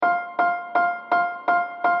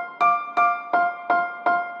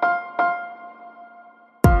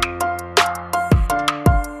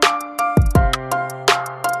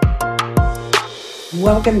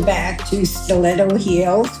Welcome back to Stiletto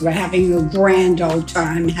Heels. We're having a grand old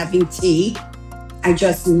time having tea. I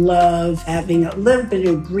just love having a little bit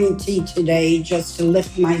of green tea today just to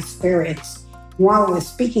lift my spirits. While we're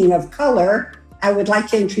speaking of color, I would like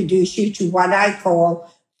to introduce you to what I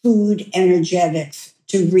call food energetics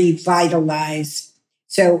to revitalize.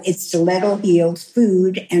 So it's Stiletto Heels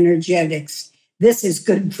Food Energetics. This is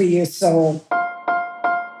good for your soul.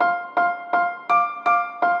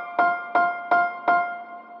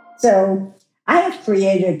 So I have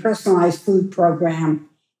created a personalized food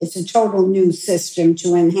program. It's a total new system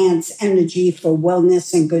to enhance energy for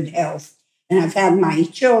wellness and good health. And I've had my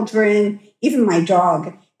children, even my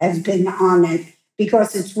dog has been on it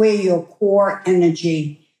because it's where your core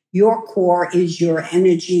your core is your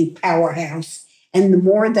energy powerhouse. And the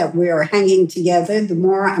more that we're hanging together, the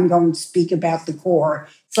more I'm going to speak about the core.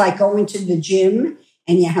 It's like going to the gym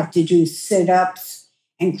and you have to do sit-ups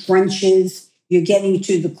and crunches. You're getting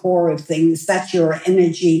to the core of things. That's your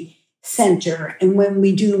energy center. And when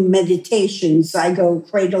we do meditations, I go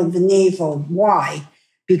cradle the navel. Why?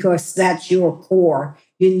 Because that's your core.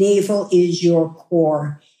 Your navel is your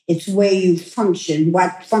core. It's where you function,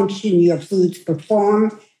 what function your foods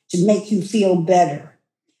perform to make you feel better.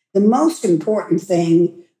 The most important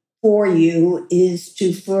thing for you is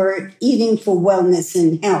for eating for wellness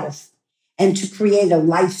and health and to create a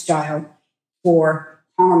lifestyle for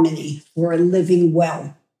harmony, for living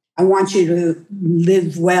well. I want you to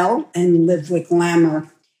live well and live with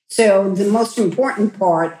glamour. So the most important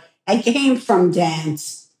part, I came from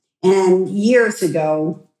dance. And years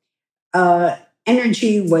ago,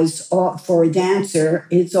 energy was all, for a dancer,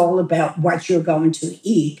 it's all about what you're going to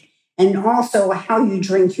eat and also how you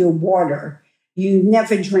drink your water. You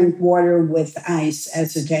never drink water with ice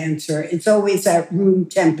as a dancer. It's always at room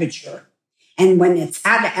temperature. And when it's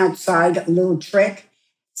hot outside, a little trick,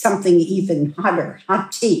 something even hotter,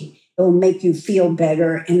 hot tea. It will make you feel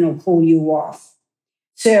better and it'll cool you off.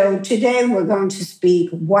 So today we're going to speak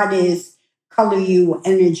what is Color You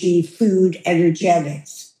Energy Food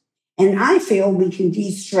Energetics. And I feel we can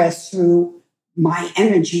de-stress through my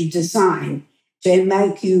energy design to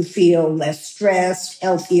make you feel less stressed,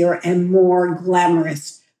 healthier, and more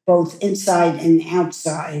glamorous, both inside and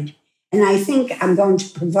outside. And I think I'm going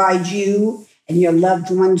to provide you and your loved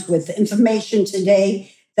ones with information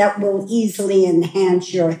today that will easily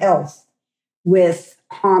enhance your health with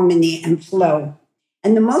harmony and flow.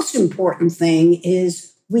 And the most important thing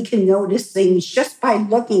is we can notice things just by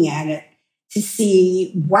looking at it to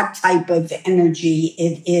see what type of energy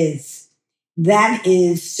it is. That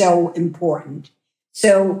is so important.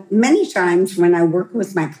 So many times when I work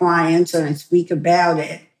with my clients and I speak about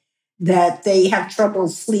it, that they have trouble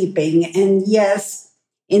sleeping. And yes,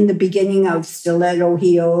 in the beginning of Stiletto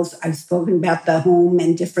Heels, I've spoken about the home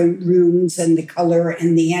and different rooms and the color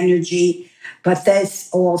and the energy. But this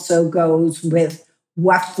also goes with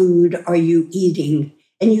what food are you eating?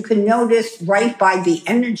 And you can notice right by the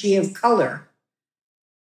energy of color.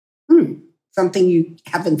 Something you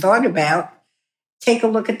haven't thought about. Take a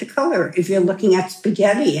look at the color. If you're looking at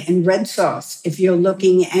spaghetti and red sauce, if you're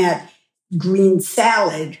looking at green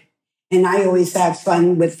salad, and I always have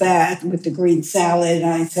fun with that, with the green salad.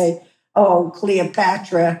 I say, oh,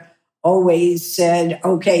 Cleopatra always said,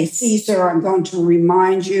 okay, Caesar, I'm going to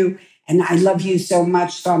remind you, and I love you so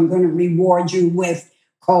much, so I'm going to reward you with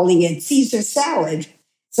calling it Caesar salad.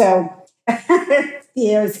 So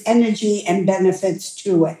there's energy and benefits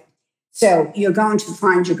to it. So you're going to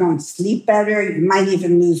find you're going to sleep better. You might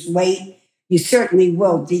even lose weight. You certainly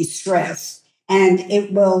will de-stress, and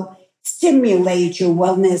it will stimulate your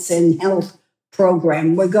wellness and health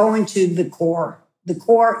program. We're going to the core. The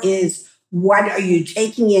core is what are you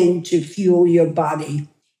taking in to fuel your body?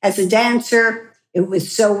 As a dancer, it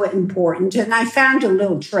was so important. And I found a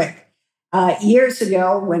little trick. Years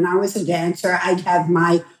ago, when I was a dancer, I'd have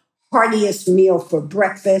my heartiest meal for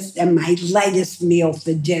breakfast and my lightest meal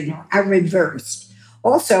for dinner. I reversed.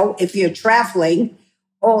 Also, if you're traveling,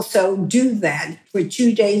 also do that. For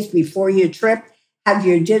 2 days before your trip, have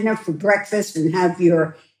your dinner for breakfast and have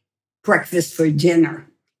your breakfast for dinner.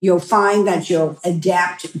 You'll find that you'll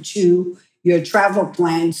adapt to your travel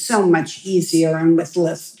plan so much easier and with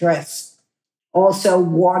less stress. Also,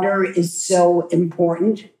 water is so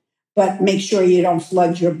important, but make sure you don't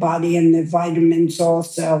flood your body and the vitamins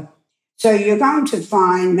also. So you're going to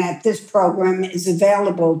find that this program is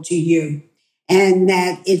available to you and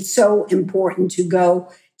that it's so important to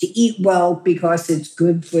go to eat well because it's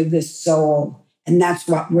good for the soul. And that's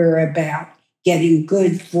what we're about, getting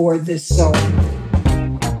good for the soul.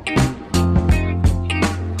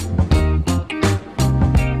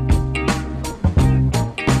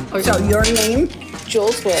 So your name?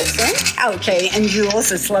 Jules Wilson. Okay, and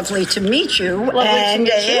Jules, it's lovely to meet you. Lovely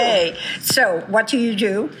to meet you. So, what do you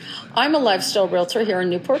do? I'm a lifestyle realtor here in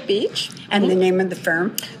Newport Beach. And the name of the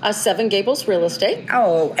firm? Seven Gables Real Estate.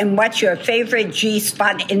 Oh, and what's your favorite G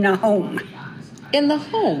spot in the home? In the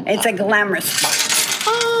home? It's a glamour spot.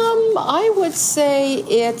 I would say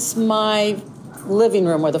it's my living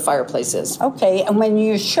room where the fireplace is. Okay, and when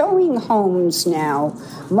you're showing homes now,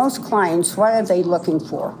 most clients, what are they looking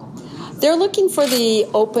for? They're looking for the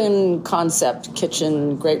open concept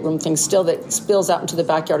kitchen, great room thing still that spills out into the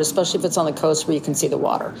backyard, especially if it's on the coast where you can see the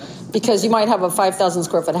water. Because you might have a 5,000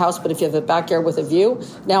 square foot house, but if you have a backyard with a view,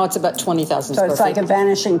 now it's about 20,000 square feet. So it's like a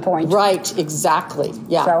vanishing point. Right, exactly.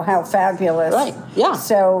 Yeah. So how fabulous. Right, yeah.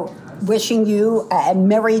 So wishing you a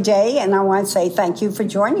merry day, and I want to say thank you for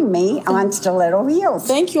joining me on Stiletto Heels.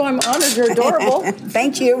 Thank you. I'm honored. You're adorable.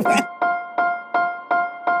 Thank you.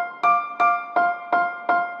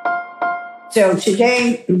 So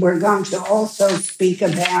today we're going to also speak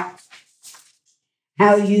about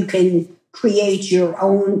how you can create your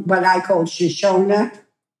own, what I call Shashona,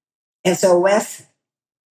 SOS,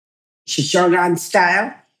 Shashona on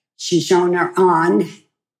style, Shashona on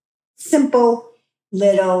simple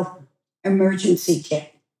little emergency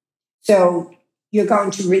kit. So you're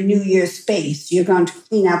going to renew your space. You're going to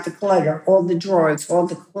clean out the clutter, all the drawers, all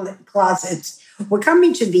the closets. We're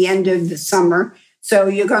coming to the end of the summer, so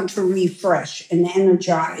you're going to refresh and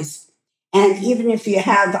energize. And even if you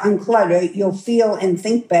have uncluttered, you'll feel and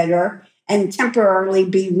think better and temporarily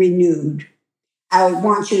be renewed. I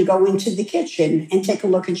want you to go into the kitchen and take a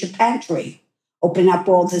look at your pantry. Open up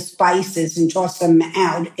all the spices and toss them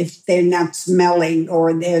out if they're not smelling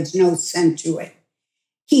or there's no scent to it.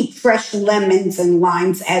 Keep fresh lemons and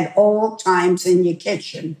limes at all times in your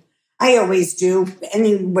kitchen. I always do,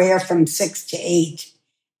 anywhere from 6 to 8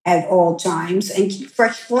 at all times. And keep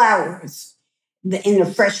fresh flowers in a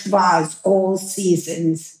fresh vase all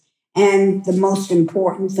seasons. And the most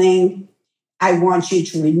important thing, I want you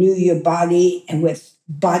to renew your body and with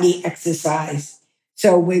body exercise.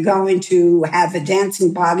 So we're going to have a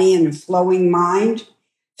dancing body and a flowing mind.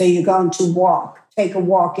 So you're going to walk. Take a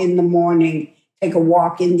walk in the morning. Take a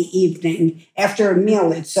walk in the evening. After a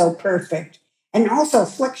meal, it's so perfect. And also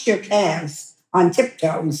flex your calves on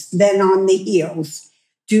tiptoes, then on the heels.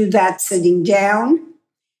 Do that sitting down.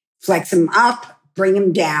 Flex them up, bring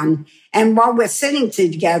them down. And while we're sitting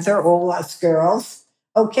together, all us girls,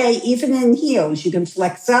 okay, even in heels, you can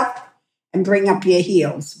flex up and bring up your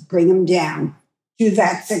heels. Bring them down. Do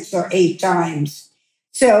that 6 or 8 times.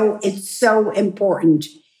 So it's so important.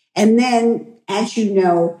 And then, as you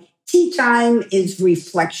know, tea time is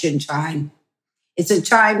reflection time. It's a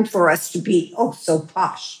time for us to be, so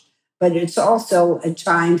posh. But it's also a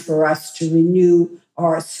time for us to renew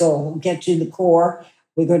our soul, get to the core.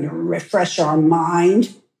 We're going to refresh our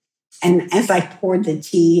mind. And as I pour the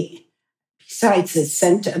tea, besides the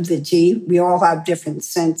scent of the tea, we all have different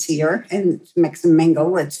scents here, and mix and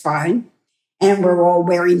mingle, it's fine. And we're all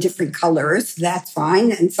wearing different colors, that's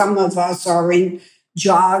fine. And some of us are in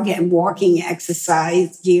jog and walking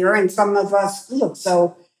exercise gear, and some of us look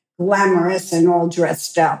so glamorous and all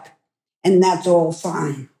dressed up, and that's all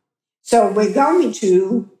fine. So we're going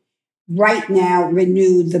to right now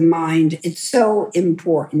renew the mind. It's so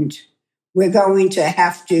important. We're going to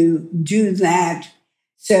have to do that.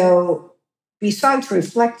 So besides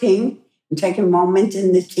reflecting and take a moment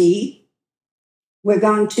in the tea, we're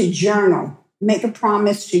going to journal. Make a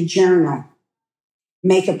promise to journal.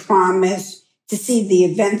 Make a promise to see the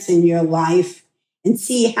events in your life and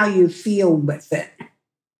see how you feel with it.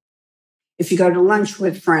 If you go to lunch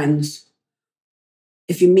with friends,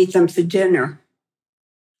 if you meet them for dinner,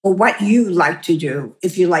 or what you like to do,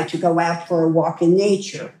 if you like to go out for a walk in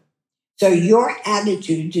nature. So your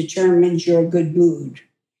attitude determines your good mood.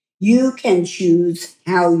 You can choose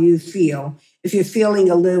how you feel. If you're feeling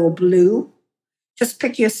a little blue, just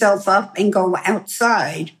pick yourself up and go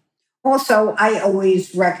outside. Also, I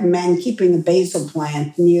always recommend keeping a basil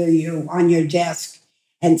plant near you on your desk,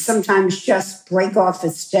 and sometimes just break off a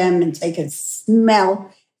stem and take a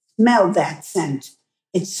smell that scent.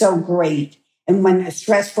 It's so great. And when a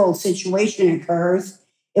stressful situation occurs,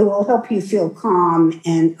 it will help you feel calm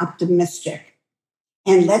and optimistic.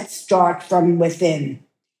 And let's start from within.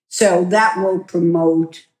 So that will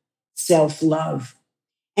promote self-love.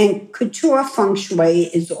 And couture feng shui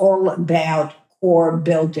is all about core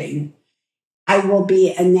building. I will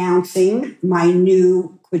be announcing my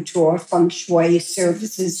new couture feng shui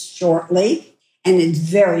services shortly. And it's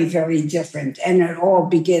very, very different. And it all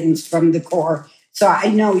begins from the core. So I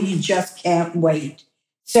know you just can't wait.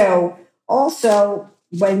 So also,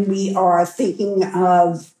 when we are thinking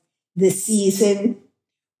of the season.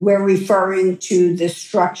 We're referring to the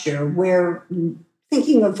structure. We're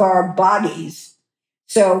thinking of our bodies.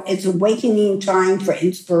 So it's awakening time for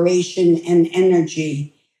inspiration and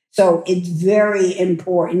energy. So it's very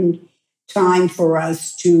important time for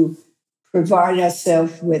us to provide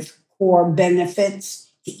ourselves with core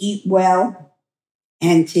benefits, to eat well,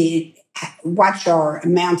 and to watch our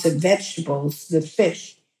amounts of vegetables, the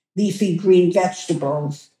fish, leafy green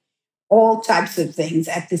vegetables, all types of things.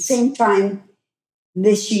 At the same time,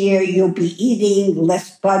 this year you'll be eating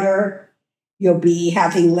less butter, you'll be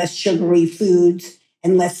having less sugary foods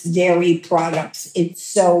and less dairy products. It's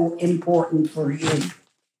so important for you.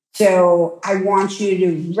 So I want you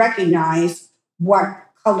to recognize what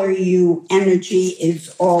color you energy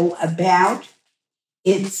is all about.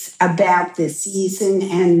 It's about the season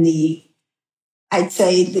and I'd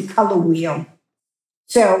say the color wheel.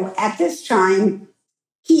 So at this time,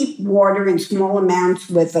 keep water in small amounts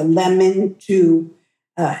with a lemon to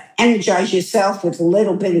energize yourself with a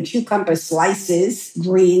little bit of cucumber slices,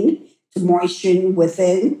 green, to moisten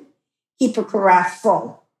within. Keep a carafe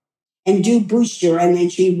full. And do boost your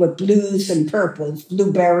energy with blues and purples,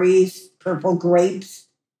 blueberries, purple grapes.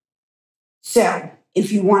 So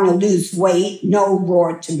if you want to lose weight, no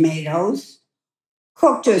raw tomatoes.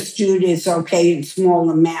 Cooked or stewed is okay in small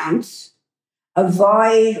amounts.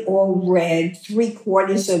 Avoid all red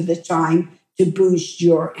 3/4 of the time to boost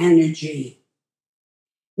your energy.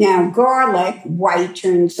 Now, garlic white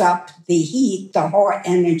turns up the heat, the heart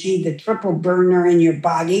energy, the triple burner in your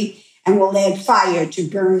body, and will add fire to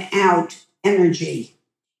burn out energy.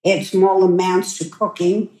 Add small amounts to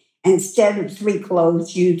cooking. Instead of 3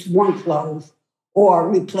 cloves, use 1 clove or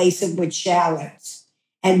replace it with shallots.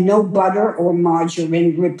 And no butter or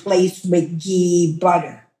margarine, replace with ghee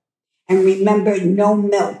butter. And remember, no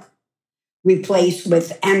milk, replace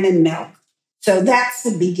with almond milk. So that's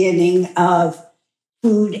the beginning of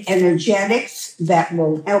food energetics that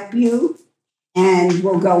will help you. And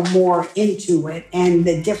we'll go more into it and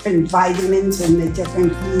the different vitamins and the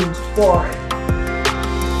different foods for it.